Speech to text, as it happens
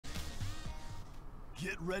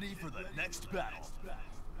Get ready for the next battle.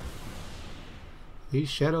 V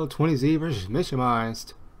Shadow 20Z versus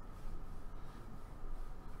Mishimized.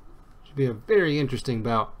 Should be a very interesting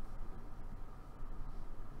bout.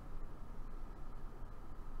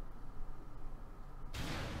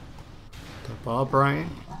 The Bob Bryan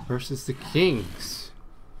versus the Kings.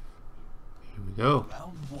 Here we go.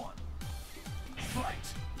 Round one.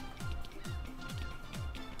 Fight.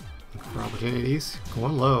 Looking for opportunities.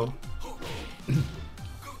 Going low.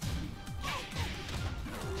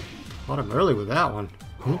 Caught him early with that one.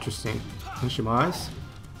 Interesting. Mishimized.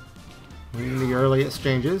 Winning the early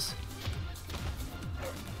exchanges.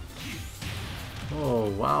 Oh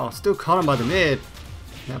wow, still caught him by the mid.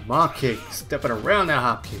 That mock kick, stepping around that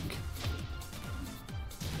hop kick.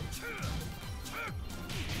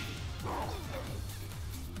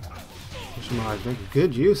 Mishimized making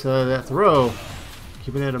good use of that throw.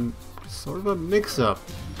 Keeping it a sort of a mix-up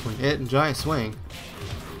between it and Giant Swing.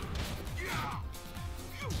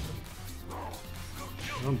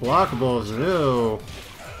 Unblockables, no.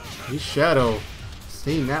 He's Shadow.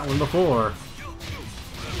 Seen that one before.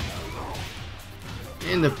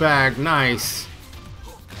 In the bag, nice.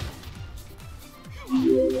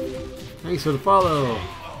 Thanks for the follow.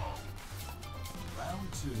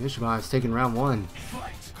 Mishimized taking round one.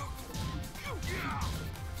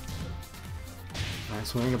 Nice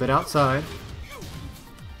swing a bit outside.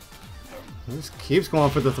 This keeps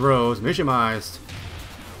going for the throws. Mishimized.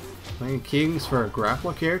 Playing Kings for a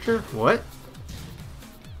grappler character? What?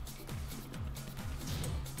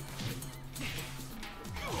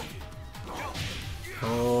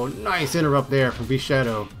 Oh, nice interrupt there from V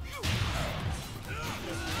Shadow.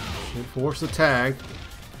 Should force the tag.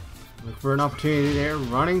 Look for an opportunity there.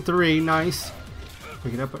 Running three, nice.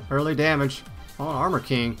 Picking up early damage on Armor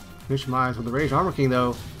King. Mishimized with the Rage Armor King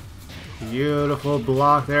though. Beautiful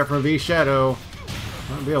block there from V Shadow.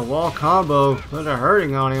 That'll be a wall combo. Put a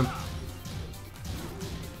hurting on him.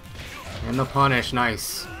 And the punish,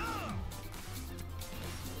 nice.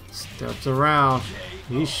 Steps around.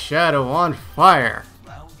 V Shadow on fire.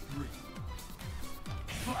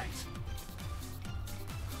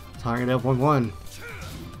 Tying it up 1-1.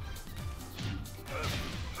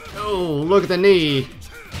 Oh, look at the knee.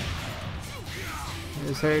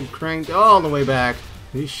 His head cranked all the way back.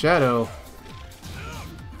 V Shadow.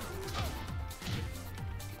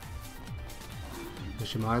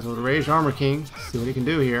 Mishimized with the Rage Armor King. See what he can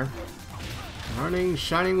do here. Running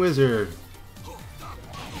Shining Wizard.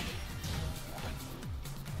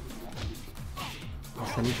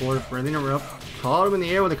 Sending forward for the interrupt. Caught him in the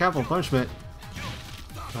air with a capital punishment.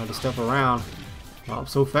 Tried to step around. Not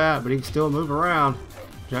so fat, but he can still move around.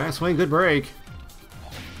 Giant Swing, good break.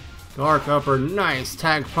 Dark upper, nice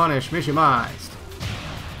tag punish. Mishimized.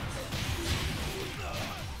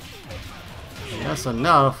 That's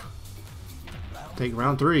enough. Take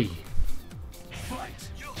round three.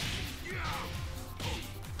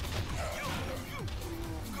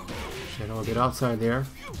 Shadow a bit outside there.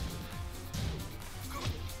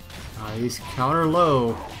 Nice counter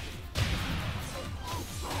low.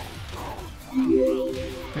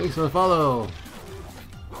 Thanks for the follow.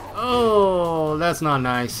 Oh, that's not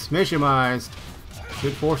nice. Mishimized.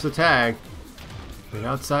 Should force the tag. Bit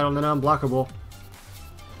outside on the unblockable.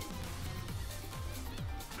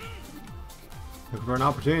 Looking for an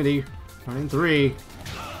opportunity. Running three.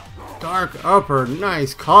 Dark upper.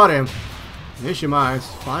 Nice. Caught him.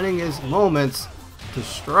 Mishimized finding his moments to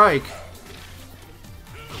strike.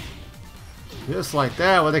 Just like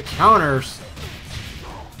that with the counters.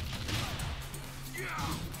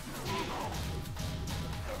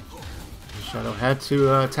 Shadow had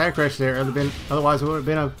to attack crash there. Otherwise it would have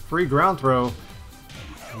been a free ground throw.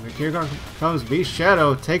 And here comes V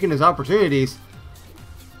Shadow taking his opportunities.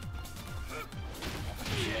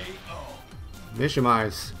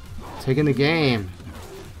 Mishimized taking the game.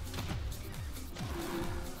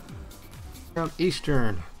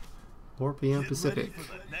 Eastern, 4 p.m. Pacific.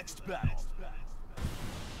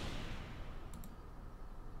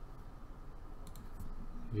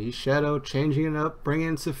 V Shadow changing it up,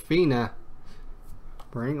 bringing Safina.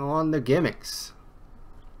 Bring on the gimmicks.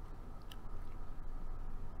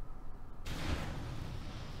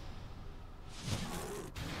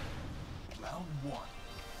 Round one.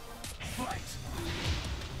 Fight.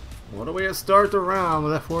 What a way to start the round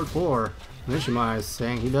with that forward 4. Mishimized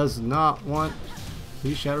saying he does not want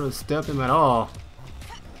V Shadow to step him at all.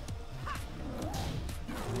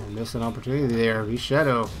 And missed an opportunity there. V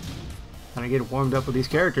Shadow trying to get warmed up with these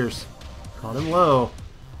characters. Caught him low.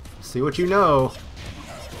 See what you know.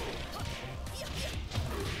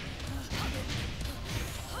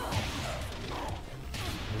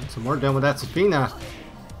 Some work done with that Safina.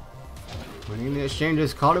 Winning the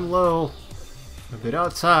exchanges, caught him low. A bit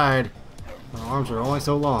outside. My arms are only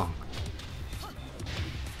so long.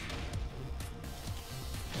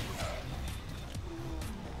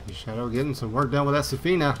 Shadow getting some work done with that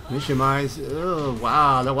Safina. Mishimized. Oh,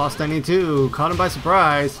 wow. That while standing too. Caught him by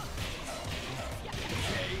surprise.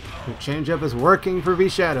 The change up is working for V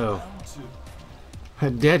Shadow.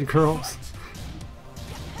 Dead curls.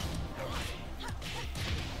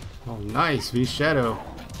 Oh, nice. V Shadow.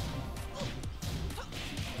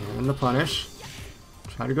 And the punish.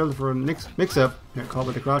 Try to go for a mix up. Got caught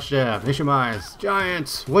with the cross jab. Mishimized. Giant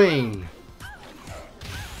swing.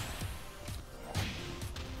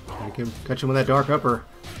 I can catch him with that dark upper.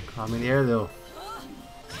 Caught him in the air though.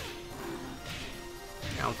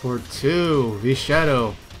 Down for 2. V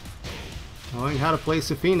Shadow. Knowing how to play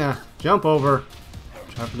Safina. Jump over.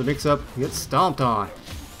 Try for the mix up. Gets stomped on.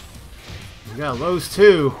 We got lows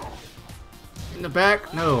too. In the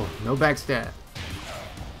back. No backstab.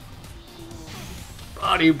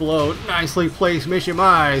 Body blow. Nicely placed.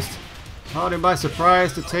 Mishimized. Caught him by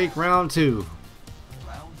surprise to take round 2.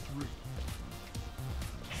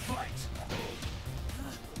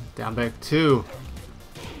 Down back 2.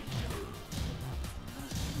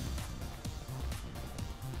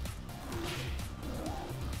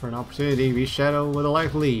 For an opportunity, V Shadow with a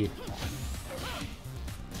life lead.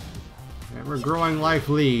 Ever growing life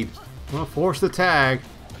lead. Gonna force the tag.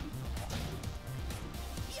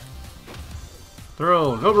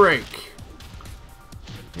 Throw, no break.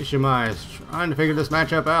 Mishimized trying to figure this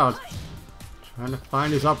matchup out. Trying to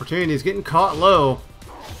find his opportunities, getting caught low.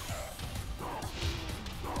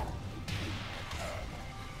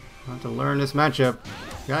 To learn this matchup.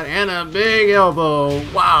 Got Anna, big elbow.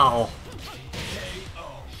 Wow.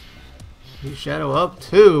 V Shadow up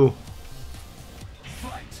 2.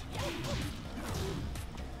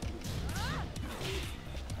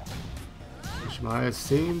 Mishimized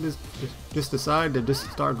seemed to just decide to just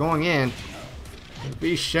start going in.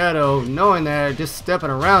 V Shadow, knowing that, just stepping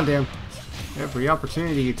around him. Every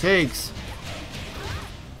opportunity he takes.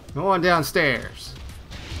 Going downstairs.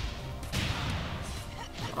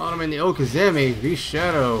 On him in the Okazemi. V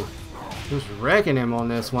Shadow just wrecking him on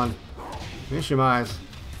this one. Mishimized.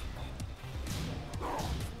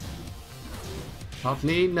 Top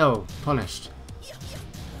knee? No. Punished.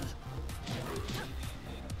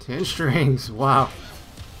 10 strings. Wow.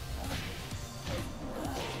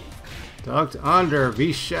 Ducked under.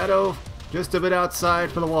 V Shadow just a bit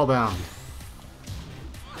outside for the wall bound.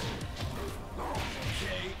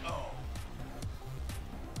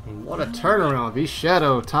 What a turnaround. V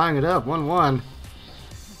Shadow tying it up 1-1.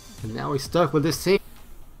 And now he's stuck with this team.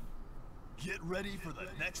 Get ready for the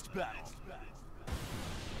next battle.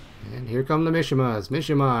 And here come the Mishimized.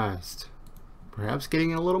 Mishimized. Perhaps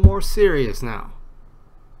getting a little more serious now.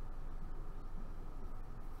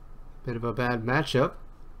 Bit of a bad matchup.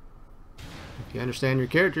 If you understand your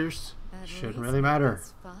characters, it shouldn't really matter.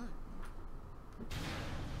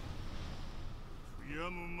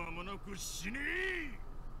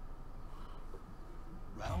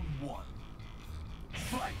 Round 1.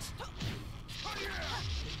 Fight.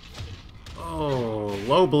 Oh,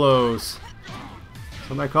 low blows.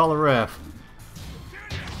 Somebody call a ref.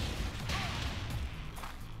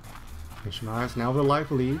 Mishimized now with a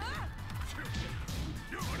life lead.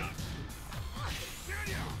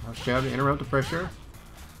 Cross jab to interrupt the pressure.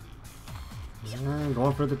 And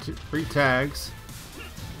going for the 3 tags.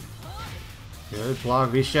 Good block.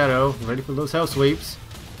 V Shadow ready for those hell sweeps.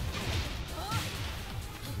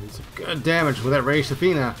 And some good damage with that Rage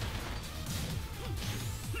Safina.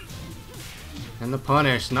 And the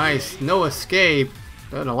punish. Nice. No escape.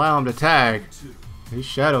 Doesn't allow him to tag. V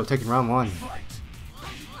Shadow taking round 1.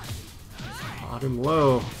 Caught him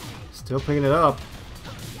low. Still picking it up.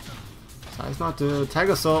 Decides not to tag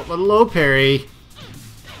assault with a low parry.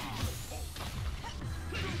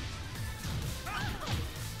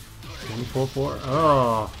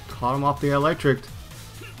 Oh, caught him off the electric.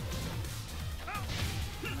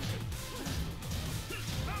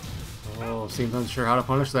 Oh, seems unsure how to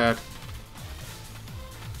punish that.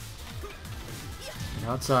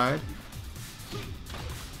 Outside.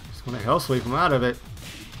 Just want to hell sweep him out of it.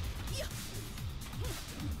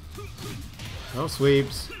 Hell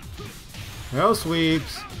sweeps. Hell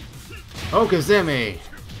sweeps. Okazemi.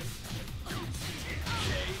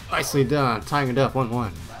 Nicely done. Tying it up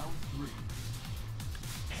 1-1.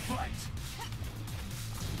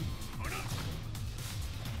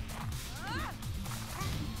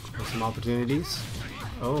 Some opportunities.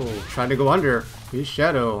 Oh, trying to go under. V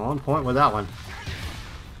Shadow on point with that one.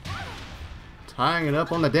 Tying it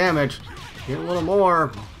up on the damage. Get a little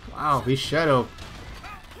more. Wow, he's Shadow.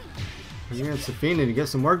 Bringing in Safina to get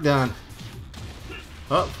some work done.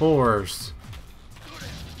 Up fours.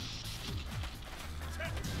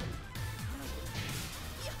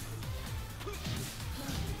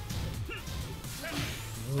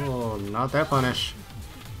 Oh, not that punish.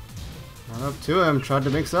 Run up to him, tried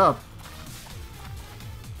to mix up.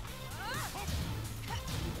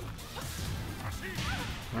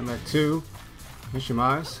 And back two.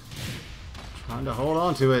 Mishimized. Trying to hold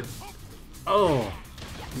on to it. Oh!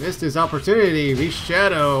 Missed his opportunity. He's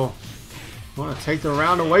Shadow. Want to take the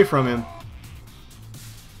round away from him.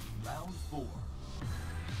 Round 4.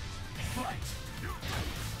 Fight.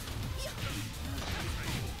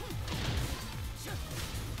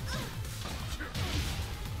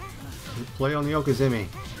 Good play on the Okazumi.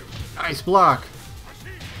 Nice block.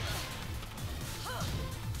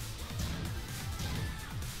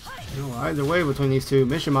 No, either way between these two.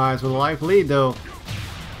 Mishimized with a life lead though.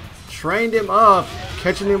 Trained him up,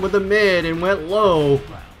 catching him with the mid and went low.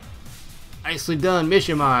 Nicely done,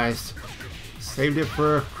 Mishimized. Saved it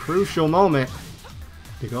for a crucial moment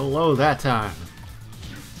to go low that time.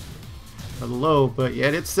 A little low, but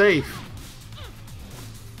yet it's safe.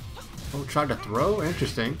 Oh, tried to throw?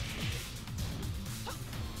 Interesting.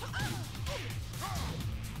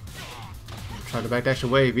 Tried to backdash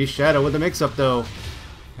away. V-Shadow with the mix-up though.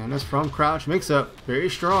 And that's from crouch mix-up. Very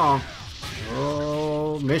strong.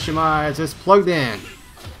 Oh, Mishimized is plugged in.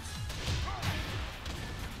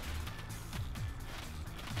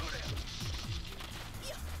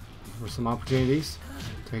 For some opportunities.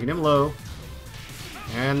 Taking him low.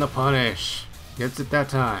 And the punish. Gets it that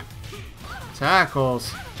time.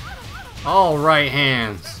 Tackles. All right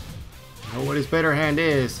hands. Know what his better hand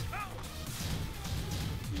is.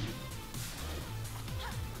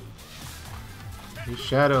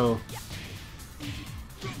 Shadow.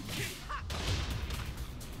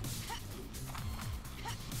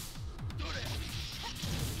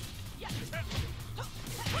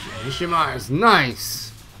 Mishimized,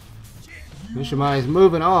 nice. Mishimized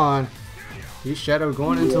moving on. He's Shadow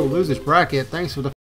going into the losers bracket. Thanks for the